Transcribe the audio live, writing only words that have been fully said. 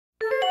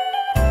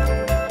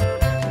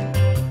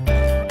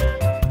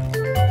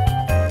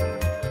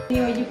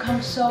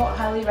so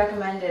highly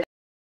recommended.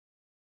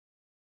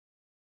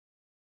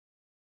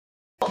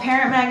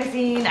 Parent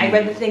magazine, I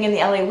read the thing in the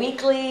LA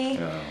Weekly.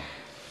 Yeah.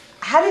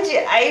 How did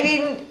you, I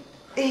mean,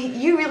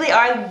 you really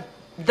are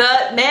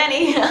the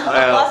Manny of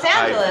Los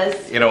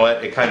Angeles. You know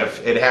what, it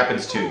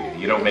happens to you.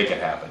 You don't make it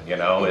happen, you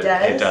know? It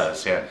does? It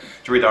does, yeah.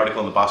 Did you read the article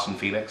in the Boston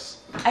Phoenix?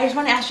 I just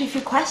want to ask you a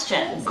few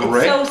questions.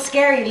 Great. It's so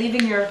scary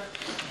leaving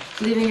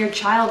your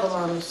child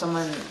alone with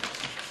someone.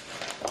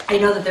 I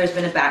know that there's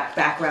been a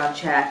background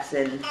checks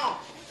and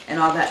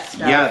all that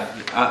stuff.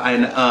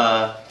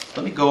 Yeah,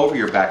 let me go over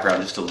your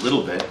background just a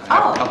little bit. I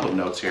have a couple of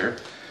notes here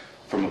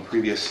from a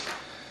previous.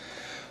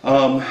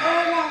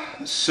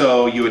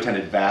 So you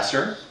attended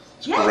Vassar.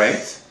 Yes.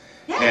 Great.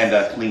 Yes. And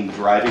a clean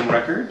driving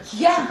record.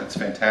 Yeah. That's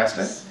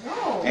fantastic.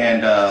 Whoa.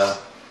 And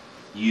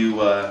you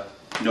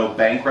no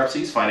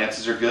bankruptcies.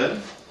 Finances are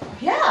good.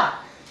 Yeah,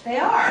 they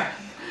are.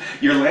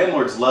 Your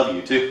landlords love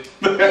you too.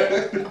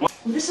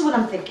 This is what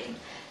I'm thinking,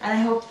 and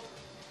I hope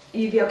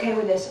you'd be okay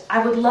with this.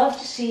 I would love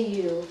to see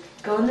you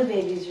go in the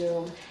baby's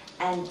room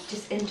and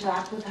just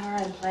interact with her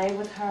and play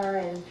with her,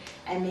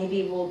 and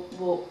maybe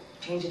we'll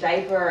change a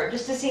diaper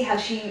just to see how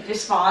she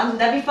responds.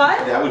 Would that be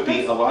fun? That would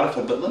be a lot of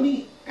fun. But let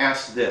me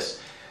ask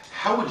this: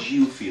 how would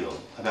you feel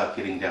about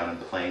getting down and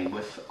playing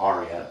with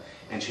Aria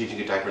and changing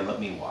a diaper and let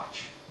me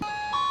watch?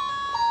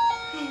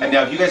 And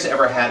now, have you guys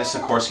ever had a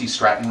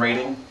Sikorsky-Stratton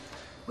rating?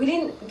 We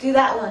didn't do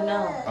that one,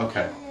 no.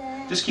 Okay.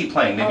 Just keep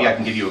playing. Maybe I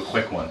can give you a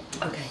quick one.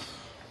 Okay.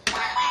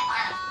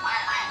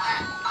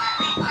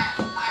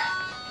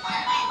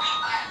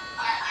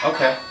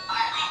 Okay.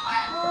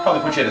 I'll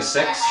probably put you at a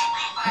 6.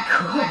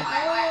 Cool.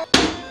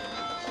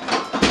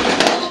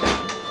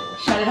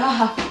 Shut it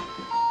off.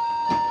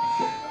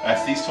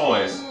 That's these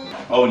toys.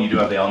 Oh, and you do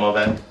have the Elmo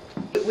then?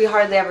 We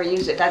hardly ever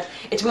use it.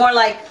 It's more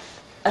like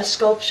a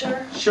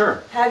sculpture.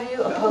 Sure. Have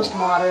you? A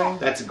postmodern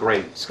That's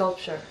great.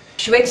 sculpture.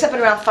 She wakes up at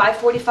around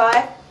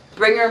 5:45.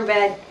 Bring her in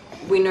bed.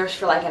 We nurse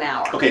for like an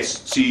hour. Okay,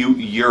 so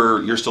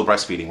you're still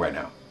breastfeeding right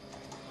now?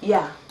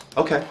 Yeah.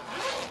 Okay.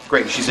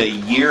 Great. She's a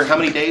year. How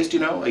many days do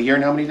you know? A year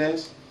and how many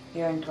days?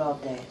 Year and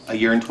 12 days. A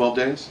year and 12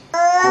 days?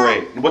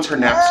 Great. And what's her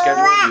nap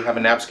schedule? Do you have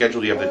a nap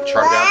schedule? Do you have the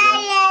chart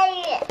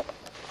out yet?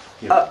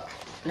 Yeah.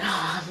 No,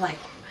 I'm like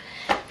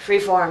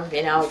freeform,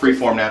 you know.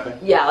 Free-form napping?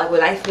 Yeah, like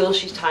when I feel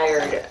she's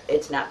tired,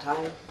 it's nap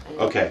time. I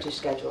don't Okay. do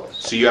schedules.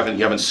 So you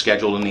haven't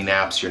scheduled any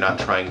naps? You're not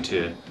trying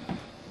to...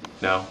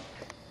 No?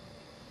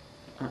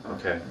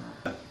 Okay.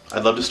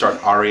 I'd love to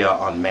start Aria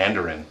on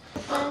Mandarin.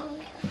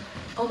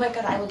 Oh my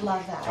god, I would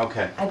love that.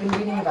 Okay. I've been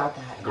reading about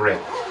that. Great.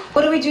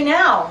 What do we do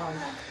now?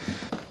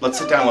 Let's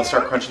sit down. Let's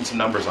start crunching some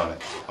numbers on it.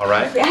 All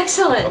right?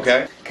 Excellent.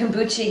 Okay.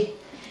 Kombucha.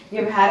 You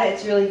ever had it?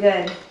 It's really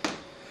good.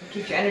 It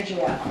keeps your energy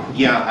up.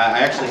 Yeah, I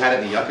actually had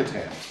it in the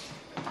Yucatan.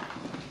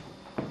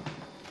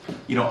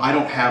 You know, I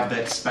don't have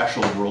that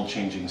special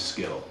world-changing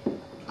skill.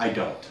 I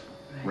don't,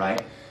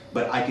 right?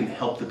 But I can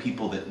help the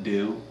people that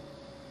do,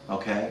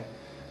 okay?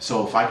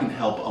 So if I can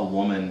help a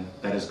woman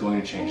that is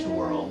going to change the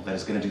world, that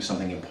is going to do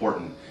something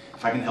important,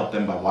 if I can help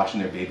them by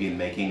watching their baby and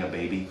making a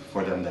baby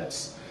for them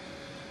that's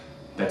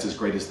as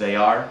great as they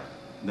are,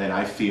 then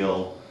I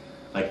feel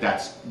like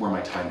that's where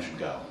my time should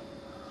go.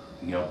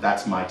 You know,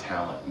 that's my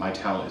talent. My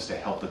talent is to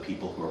help the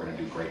people who are going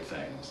to do great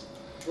things.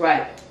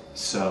 Right.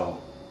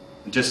 So,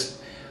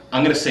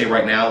 I'm going to say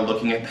right now,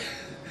 looking at,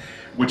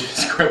 which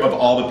is great of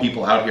all the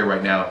people out here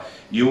right now,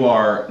 you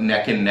are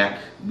neck and neck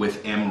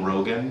with M.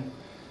 Rogan.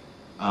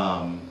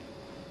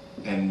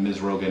 And Ms.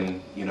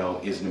 Rogan, you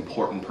know, is an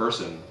important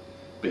person,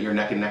 but you're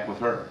neck and neck with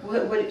her.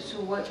 What is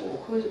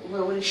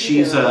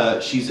she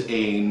doing? She's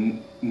a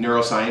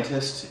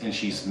neuroscientist, and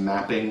she's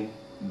mapping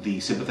the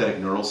sympathetic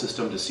neural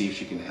system to see if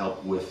she can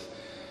help with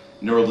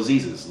neural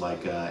diseases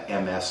like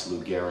MS,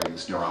 Lou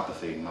Gehrig's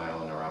neuropathy,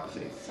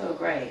 myeloneuropathy. So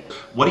great.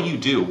 What do you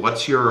do?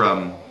 What's your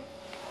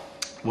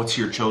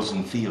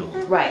chosen field?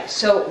 Right.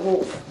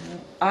 So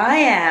I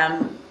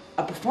am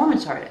a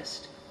performance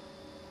artist.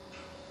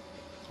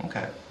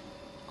 Okay,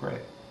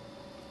 great.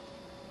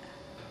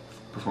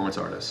 Performance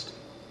artist.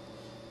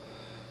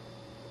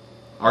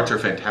 Arts are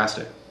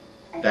fantastic.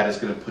 That is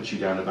going to put you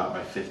down to about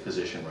my 5th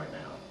position right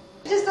now.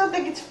 I just don't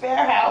think it's fair,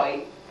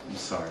 Howie. I'm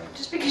sorry.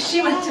 Just because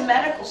she went to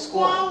medical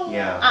school.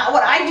 Yeah.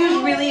 What I do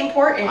is really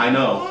important. I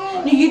know.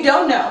 No, you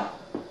don't know.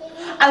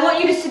 I want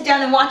you to sit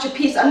down and watch a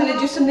piece. I'm going to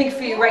do something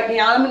for you right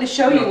now. I'm going to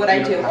show you what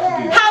I do.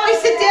 Howie,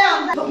 sit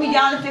down. Put me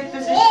down in 5th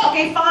position.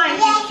 Okay, fine.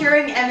 She's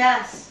curing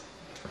MS.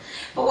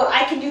 But what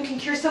I can do can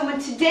cure someone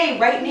today,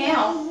 right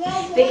now.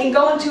 They can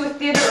go into a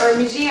theater or a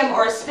museum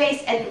or a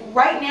space, and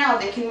right now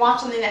they can watch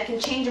something that can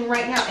change them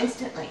right now,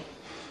 instantly.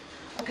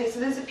 Okay,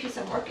 so this is a piece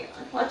I'm working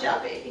on. Watch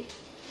out, baby.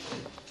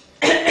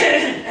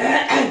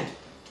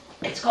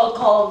 It's called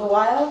Call of the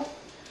Wild.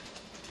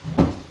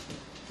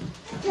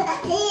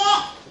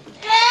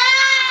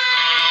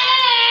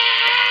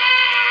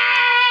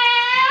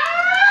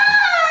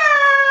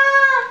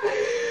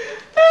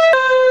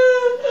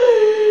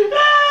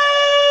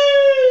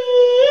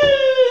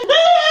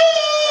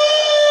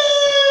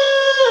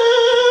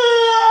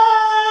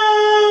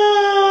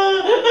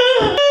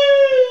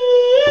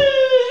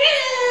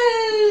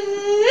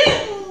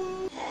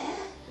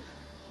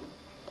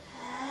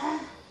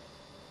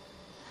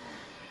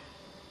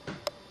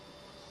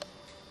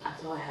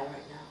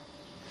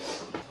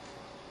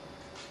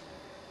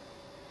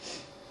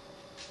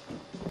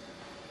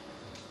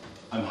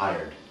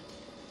 hired.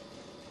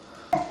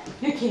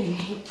 You're kidding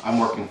me. I'm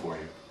working for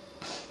you.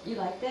 You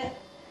liked it?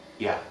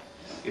 Yeah,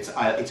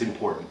 it's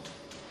important.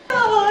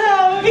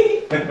 Oh,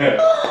 Howie.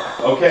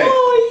 Okay.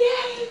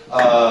 Oh,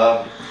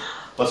 yay.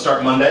 Let's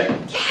start Monday.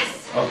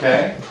 Yes.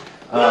 Okay.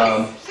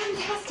 Yes.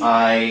 Fantastic.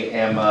 I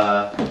am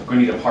going to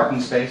need a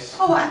parking space.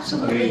 Oh,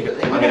 absolutely.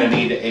 I'm going to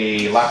need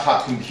a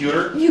laptop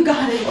computer. You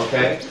got it.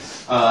 Okay.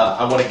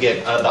 I want to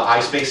get the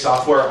iSpace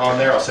software on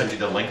there. I'll send you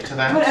the link to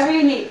that. Whatever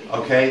you need.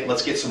 Okay,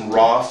 let's get some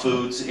raw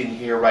foods in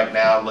here right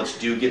now. Let's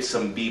get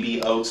some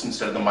BB oats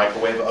instead of the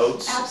microwave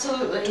oats.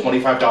 Absolutely.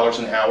 $25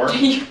 an hour.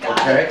 You got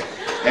okay? it.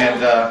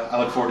 And I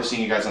look forward to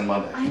seeing you guys on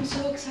Monday. I'm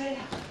so excited.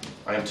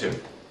 I am too.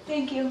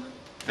 Thank you.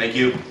 Thank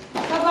you.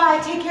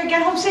 Bye-bye. Take care.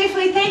 Get home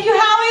safely. Thank you,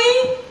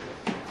 Howie.